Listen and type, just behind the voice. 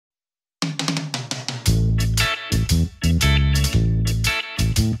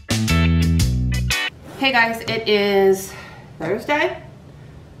Hey guys, it is Thursday,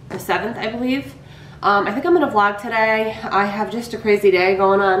 the 7th, I believe. I think I'm gonna vlog today. I have just a crazy day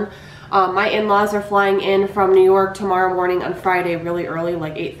going on. My in-laws are flying in from New York tomorrow morning on Friday really early,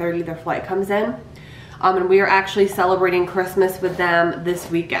 like 8:30 their flight comes in. And we are actually celebrating Christmas with them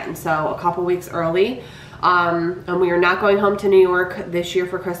this weekend, so a couple weeks early. And we are not going home to New York this year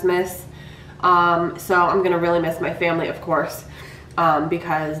for Christmas. So I'm gonna really miss my family, of course.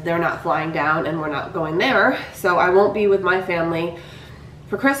 Because they're not flying down and we're not going there, so I won't be with my family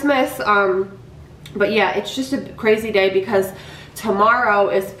for Christmas. But yeah, it's just a crazy day because tomorrow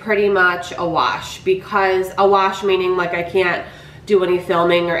is pretty much a wash. Because a wash meaning like I can't do any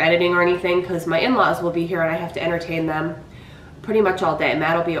filming or editing or anything because my in-laws will be here and I have to entertain them pretty much all day.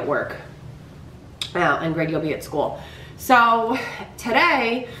 Matt will be at work and Grady will be at school. So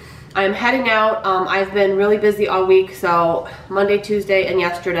today I'm heading out. I've been really busy all week, so Monday, Tuesday, and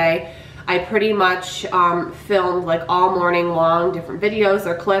yesterday I pretty much filmed like all morning long different videos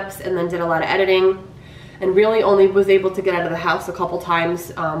or clips and then did a lot of editing and really only was able to get out of the house a couple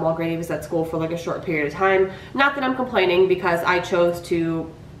times while Grady was at school for like a short period of time. Not that I'm complaining because I chose to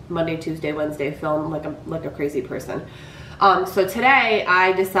Monday, Tuesday, Wednesday film like a crazy person. So today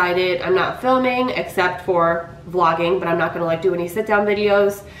I decided I'm not filming except for vlogging, but I'm not gonna like do any sit down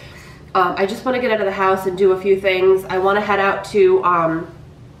videos. I just want to get out of the house and do a few things. I want to head out to,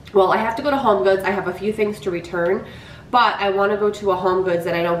 well, I have to go to Home Goods. I have a few things to return, but I want to go to a Home Goods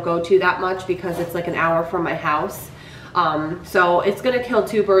that I don't go to that much because it's like an hour from my house. So it's going to kill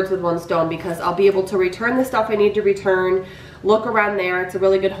two birds with one stone because I'll be able to return the stuff I need to return, look around there. It's a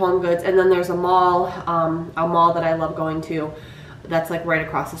really good Home Goods. And then there's a mall that I love going to that's like right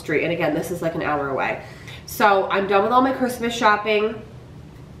across the street. And again, this is like an hour away. So I'm done with all my Christmas shopping.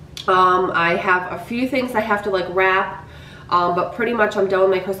 I have a few things I have to like wrap, but pretty much I'm done with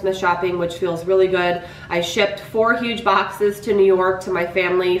my Christmas shopping, which feels really good. I shipped 4 huge boxes to New York to my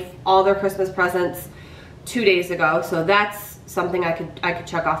family, all their Christmas presents 2 days ago. So that's something I could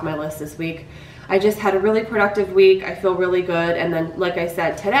check off my list this week. I just had a really productive week. I feel really good. And then, like I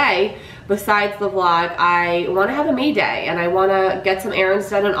said, today, besides the vlog, I want to have a me day and I want to get some errands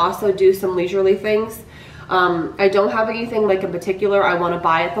done and also do some leisurely things. I don't have anything like in particular I want to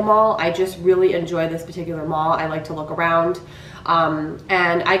buy at the mall. I just really enjoy this particular mall. I like to look around.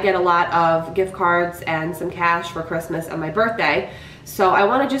 And I get a lot of gift cards and some cash for Christmas and my birthday. So I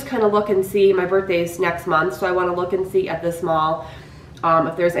want to just kind of look and see. My birthday's next month, so I want to look and see at this mall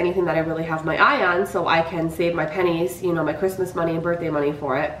if there's anything that I really have my eye on so I can save my pennies, you know, my Christmas money and birthday money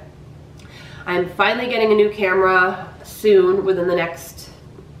for it. I'm finally getting a new camera soon, within the next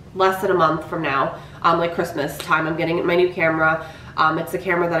less than a month from now. Like Christmas time, I'm getting my new camera. It's a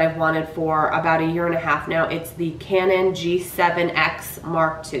camera that I've wanted for about 1.5 years now. It's the Canon G7X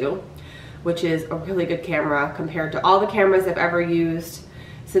Mark II, which is a really good camera compared to all the cameras I've ever used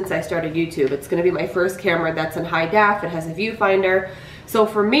since I started YouTube. It's gonna be my first camera that's in high def. It has a viewfinder. So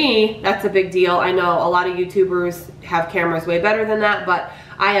for me, that's a big deal. I know a lot of YouTubers have cameras way better than that, but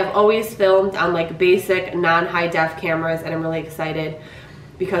I have always filmed on like basic non-high def cameras and I'm really excited.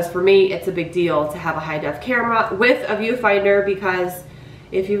 Because for me, it's a big deal to have a high-def camera with a viewfinder because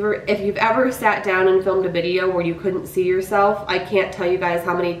if you've ever sat down and filmed a video where you couldn't see yourself, I can't tell you guys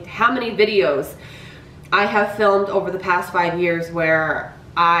how many videos I have filmed over the past 5 years where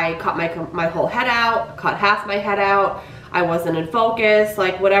I cut my whole head out, cut half my head out, I wasn't in focus,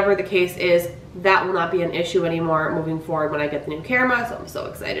 like whatever the case is, that will not be an issue anymore moving forward when I get the new camera, so I'm so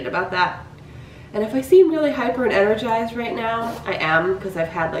excited about that. And if I seem really hyper and energized right now, I am, because I've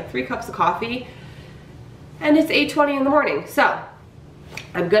had like 3 cups of coffee and it's 8:20 in the morning. So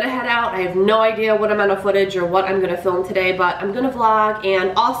I'm gonna head out. I have no idea what amount of footage or what I'm gonna film today, but I'm gonna vlog.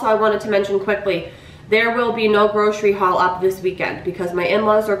 And also I wanted to mention quickly, there will be no grocery haul up this weekend because my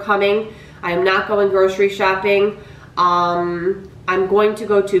in-laws are coming. I am not going grocery shopping. I'm going to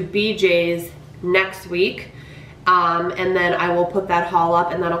go to BJ's next week. And then I will put that haul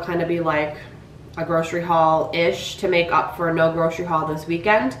up and that'll kind of be like a grocery haul-ish to make up for no grocery haul this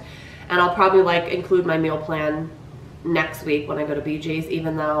weekend. And I'll probably like include my meal plan next week when I go to BJ's,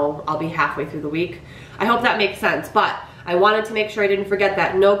 even though I'll be halfway through the week. I hope that makes sense, but I wanted to make sure I didn't forget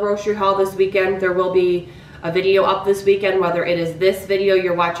that. No grocery haul this weekend. There will be a video up this weekend, whether it is this video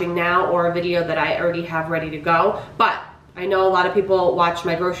you're watching now or a video that I already have ready to go. But I know a lot of people watch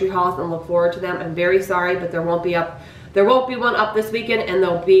my grocery hauls and look forward to them. I'm very sorry, but there won't be one up this weekend, and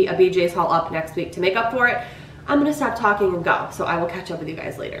there'll be a BJ's haul up next week to make up for it. I'm gonna stop talking and go, so I will catch up with you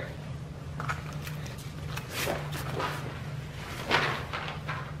guys later.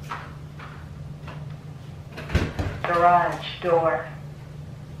 Garage door.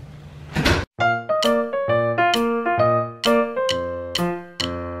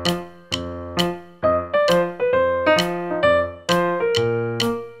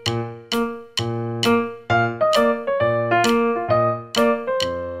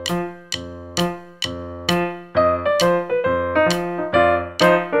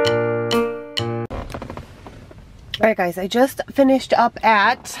 guys, I just finished up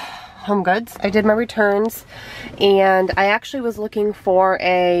at Home Goods. I did my returns, and I actually was looking for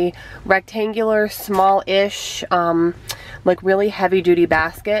a rectangular, small-ish, like really heavy-duty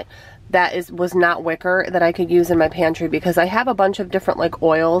basket that was not wicker that I could use in my pantry, because I have a bunch of different like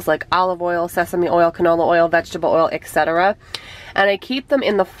oils, like olive oil, sesame oil, canola oil, vegetable oil, etc. And I keep them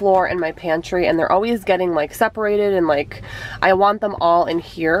in the floor in my pantry, and they're always getting like separated, and like I want them all in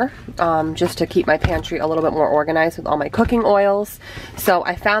here just to keep my pantry a little bit more organized with all my cooking oils. So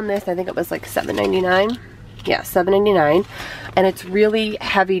I found this, I think it was like $7.99. Yeah, $7.99, and it's really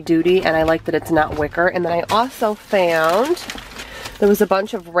heavy duty, and I like that it's not wicker. And then I also found, there was a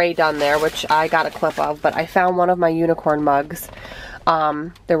bunch of Ray done there, which I got a clip of, but I found one of my unicorn mugs.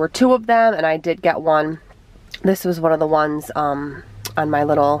 There were 2 of them, and I did get one. This was one of the ones on my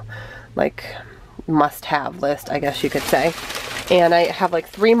little, like, must-have list, I guess you could say. And I have like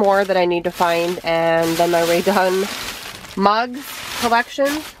 3 more that I need to find, and then my Ray Dunn mugs collection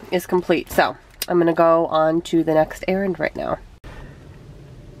is complete. So I'm gonna go on to the next errand right now.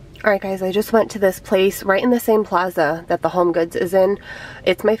 Alright guys, I just went to this place right in the same plaza that the Home Goods is in.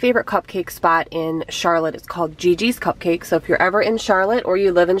 It's my favorite cupcake spot in Charlotte. It's called Gigi's Cupcake. So if you're ever in Charlotte or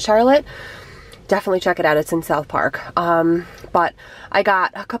you live in Charlotte, definitely check it out. It's in South Park. But I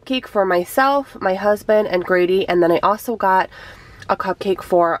got a cupcake for myself, my husband, and Grady, and then I also got a cupcake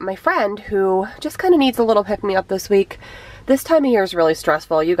for my friend who just kind of needs a little pick-me-up this week. This time of year is really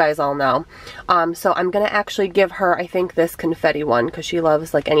stressful, you guys all know. So I'm going to actually give her, I think, this confetti one, because she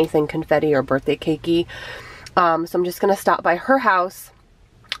loves like anything confetti or birthday cakey. So I'm just going to stop by her house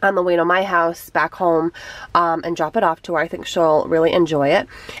on the way to my house back home and drop it off to her. I think she'll really enjoy it.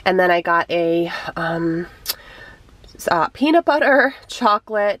 And then I got a peanut butter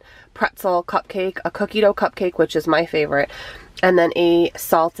chocolate pretzel cupcake, a cookie dough cupcake, which is my favorite, and then a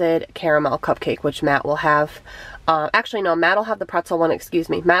salted caramel cupcake, which Matt will have. Actually, no, Matt will have the pretzel one, excuse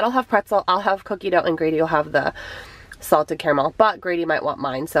me. Matt will have pretzel, I'll have cookie dough, and Grady will have the salted caramel. But Grady might want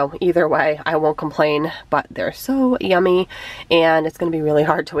mine, so either way, I won't complain. But they're so yummy, and it's going to be really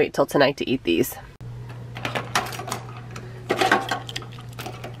hard to wait till tonight to eat these.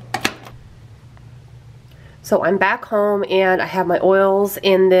 So I'm back home, and I have my oils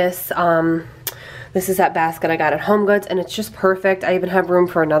in this, this is that basket I got at Home Goods, and it's just perfect. I even have room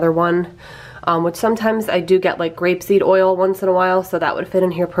for another one. Which sometimes I do get like grapeseed oil once in a while, so that would fit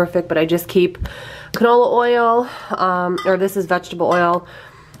in here perfect, but I just keep canola oil, or this is vegetable oil,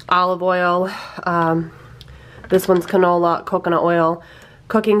 olive oil, this one's canola, coconut oil,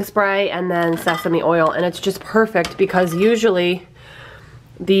 cooking spray, and then sesame oil, and it's just perfect because usually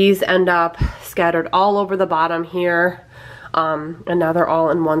these end up scattered all over the bottom here, and now they're all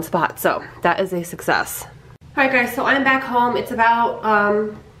in one spot, so that is a success. Alright guys, so I'm back home. It's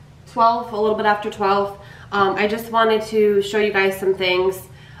about 12, a little bit after 12. I just wanted to show you guys some things.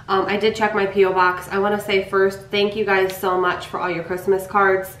 I did check my P.O. box. I want to say first, thank you guys so much for all your Christmas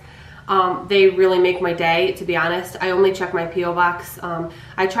cards. They really make my day, to be honest. I only check my P.O. box.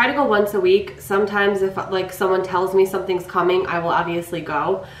 I try to go once a week. Sometimes if like someone tells me something's coming, I will obviously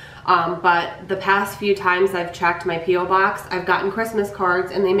go. But the past few times I've checked my P.O. box, I've gotten Christmas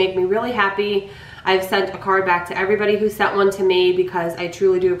cards, and they make me really happy. I've sent a card back to everybody who sent one to me because I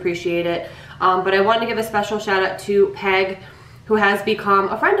truly do appreciate it. But I wanted to give a special shout out to Peg, who has become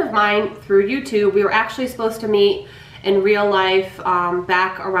a friend of mine through YouTube. We were actually supposed to meet in real life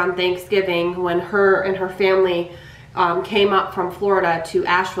back around Thanksgiving when her and her family came up from Florida to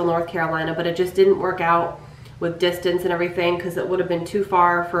Asheville, North Carolina, but it just didn't work out with distance and everything because it would have been too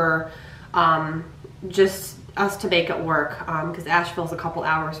far for just us to make it work because Asheville's a couple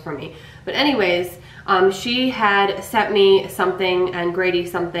hours from me. But anyways, she had sent me something and Grady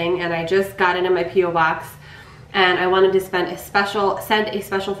something, and I just got it in my P.O. box, and I wanted to send a special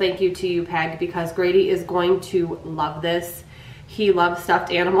thank you to you, Peg, because Grady is going to love this. He loves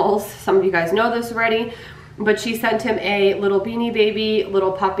stuffed animals. Some of you guys know this already, but she sent him a little Beanie Baby,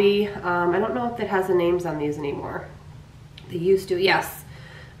 little puppy. I don't know if it has the names on these anymore. They used to, yes.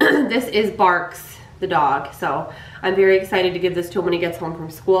 This is Barks, the dog, so I'm very excited to give this to him when he gets home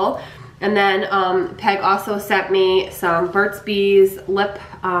from school. And then Peg also sent me some Burt's Bees lip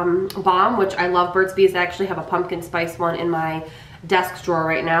balm, which I love Burt's Bees. I actually have a pumpkin spice one in my desk drawer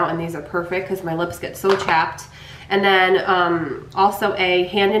right now, and these are perfect because my lips get so chapped. And then also a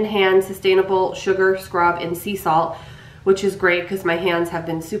Hand in Hand Sustainable Sugar Scrub in Sea Salt, which is great because my hands have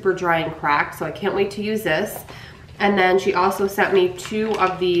been super dry and cracked, so I can't wait to use this. And then she also sent me 2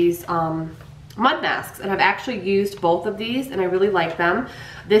 of these mud masks, and I've actually used both of these and I really like them.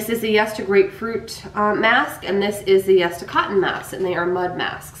 This is the Yes to Grapefruit mask, and this is the Yes to Cotton mask, and they are mud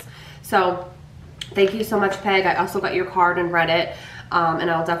masks. So Thank you so much, Peg. I also got your card and read it.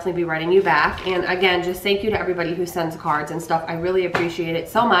 And I'll definitely be writing you back. And again, just thank you to everybody who sends cards and stuff. I really appreciate it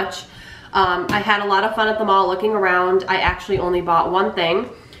so much. I had a lot of fun at the mall looking around. I actually only bought one thing,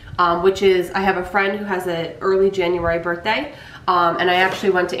 which is I have a friend who has an early January birthday. And I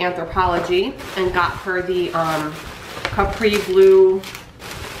actually went to Anthropologie and got her the Capri Blue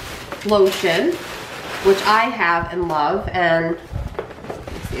lotion, which I have and love. And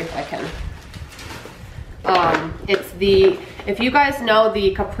let's see if I can. It's the, if you guys know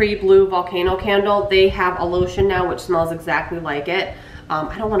the Capri Blue Volcano Candle, they have a lotion now which smells exactly like it.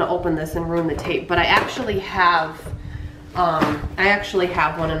 I don't want to open this and ruin the tape, but I actually have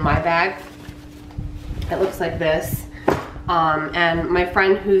one in my bag. It looks like this. And my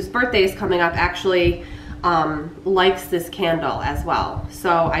friend whose birthday is coming up actually likes this candle as well.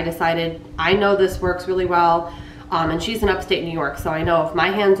 So I decided, I know this works really well. And she's in upstate New York, so I know if my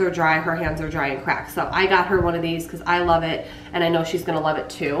hands are dry, her hands are dry and cracked. So I got her one of these because I love it, and I know she's gonna love it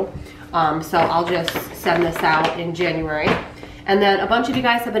too. So I'll just send this out in January. And then a bunch of you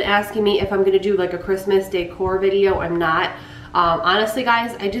guys have been asking me if I'm gonna do like a Christmas decor video. I'm not. Honestly,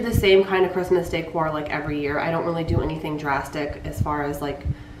 guys, I do the same kind of Christmas decor like every year. I don't really do anything drastic as far as like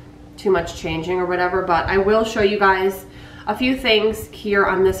too much changing or whatever, but I will show you guys a few things here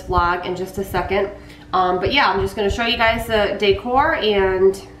on this vlog in just a second. But yeah, I'm just going to show you guys the decor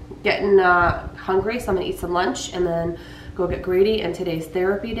and getting hungry, so I'm going to eat some lunch and then go get Grady, and today's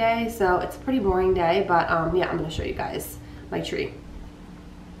therapy day, so it's a pretty boring day, but yeah, I'm going to show you guys my tree.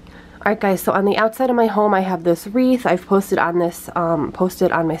 Alright guys, so on the outside of my home I have this wreath. I've posted on this,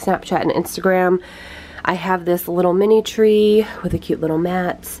 posted on my Snapchat and Instagram. I have this little mini tree with a cute little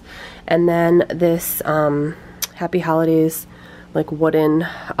mat, and then this Happy Holidays like wooden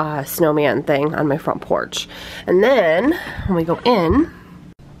snowman thing on my front porch. And then when we go in,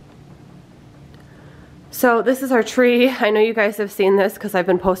 so this is our tree. I know you guys have seen this because I've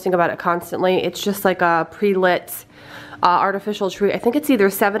been posting about it constantly. It's just like a pre-lit artificial tree. I think it's either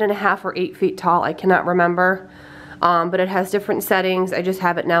 7.5 or 8 feet tall. I cannot remember. But it has different settings. I just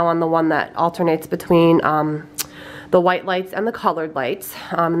have it now on the one that alternates between the white lights and the colored lights,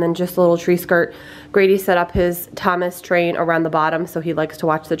 and then just a little tree skirt. Grady set up his Thomas train around the bottom, so he likes to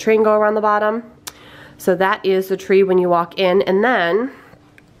watch the train go around the bottom. So that is the tree when you walk in, and then,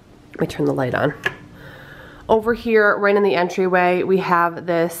 let me turn the light on. Over here, right in the entryway, we have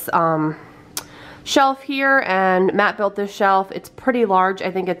this shelf here, and Matt built this shelf. It's pretty large. I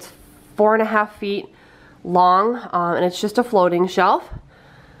think it's 4.5 feet long, and it's just a floating shelf.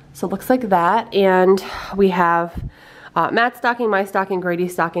 So it looks like that, and we have Matt's stocking, my stocking,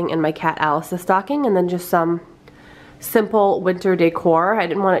 Grady's stocking, and my cat Alice's stocking, and then just some simple winter decor. I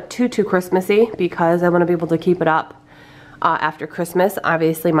didn't want it too Christmassy because I want to be able to keep it up after Christmas,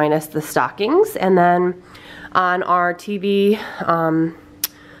 obviously minus the stockings. And then on our TV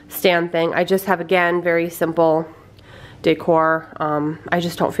stand thing, I just have, again, very simple decor. I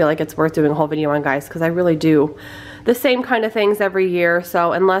just don't feel like it's worth doing a whole video on, guys, because I really do the same kind of things every year.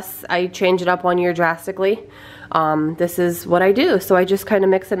 So unless I change it up one year drastically, this is what I do. So I just kind of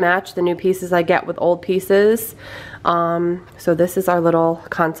mix and match the new pieces I get with old pieces. So this is our little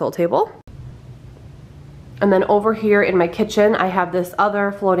console table. And then over here in my kitchen, I have this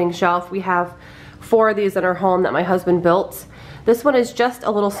other floating shelf. We have 4 of these in our home that my husband built. This one is just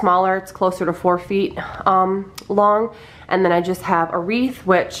a little smaller. It's closer to 4 feet long. And then I just have a wreath,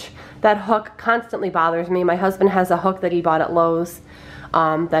 which that hook constantly bothers me. My husband has a hook that he bought at Lowe's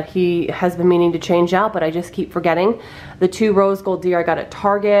that he has been meaning to change out, but I just keep forgetting. The 2 rose gold deer I got at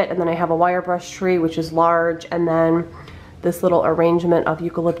Target, and then I have a wire brush tree, which is large, and then this little arrangement of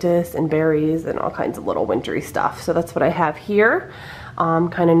eucalyptus and berries and all kinds of little wintry stuff. So that's what I have here,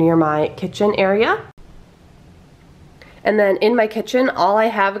 kind of near my kitchen area. And then in my kitchen, all I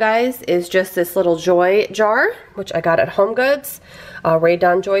have, guys, is just this little Joy jar, which I got at Home Goods, Rae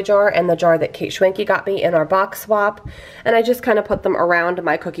Dunn Joy jar, and the jar that Kate Schwenke got me in our box swap. And I just kind of put them around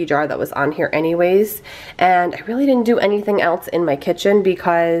my cookie jar that was on here anyways. And I really didn't do anything else in my kitchen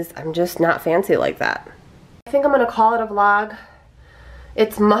because I'm just not fancy like that. I think I'm going to call it a vlog.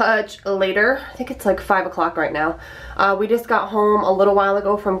 It's much later. I think it's like 5 o'clock right now. We just got home a little while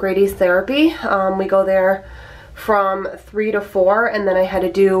ago from Grady's therapy. We go there from 3 to 4, and then I had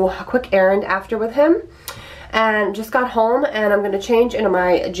to do a quick errand after with him, and just got home, and I'm going to change into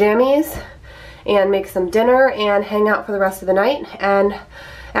my jammies and make some dinner and hang out for the rest of the night. And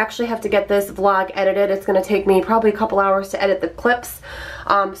actually have to get this vlog edited. It's going to take me probably a couple hours to edit the clips,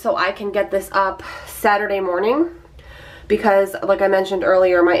 so I can get this up Saturday morning, because like I mentioned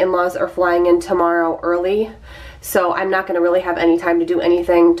earlier, my in-laws are flying in tomorrow early. So I'm not going to really have any time to do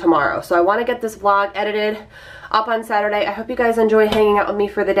anything tomorrow. So I want to get this vlog edited up on Saturday. I hope you guys enjoyed hanging out with me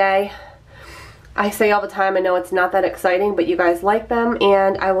for the day. I say all the time, I know it's not that exciting, but you guys like them,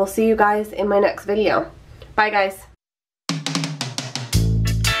 and I will see you guys in my next video. Bye guys.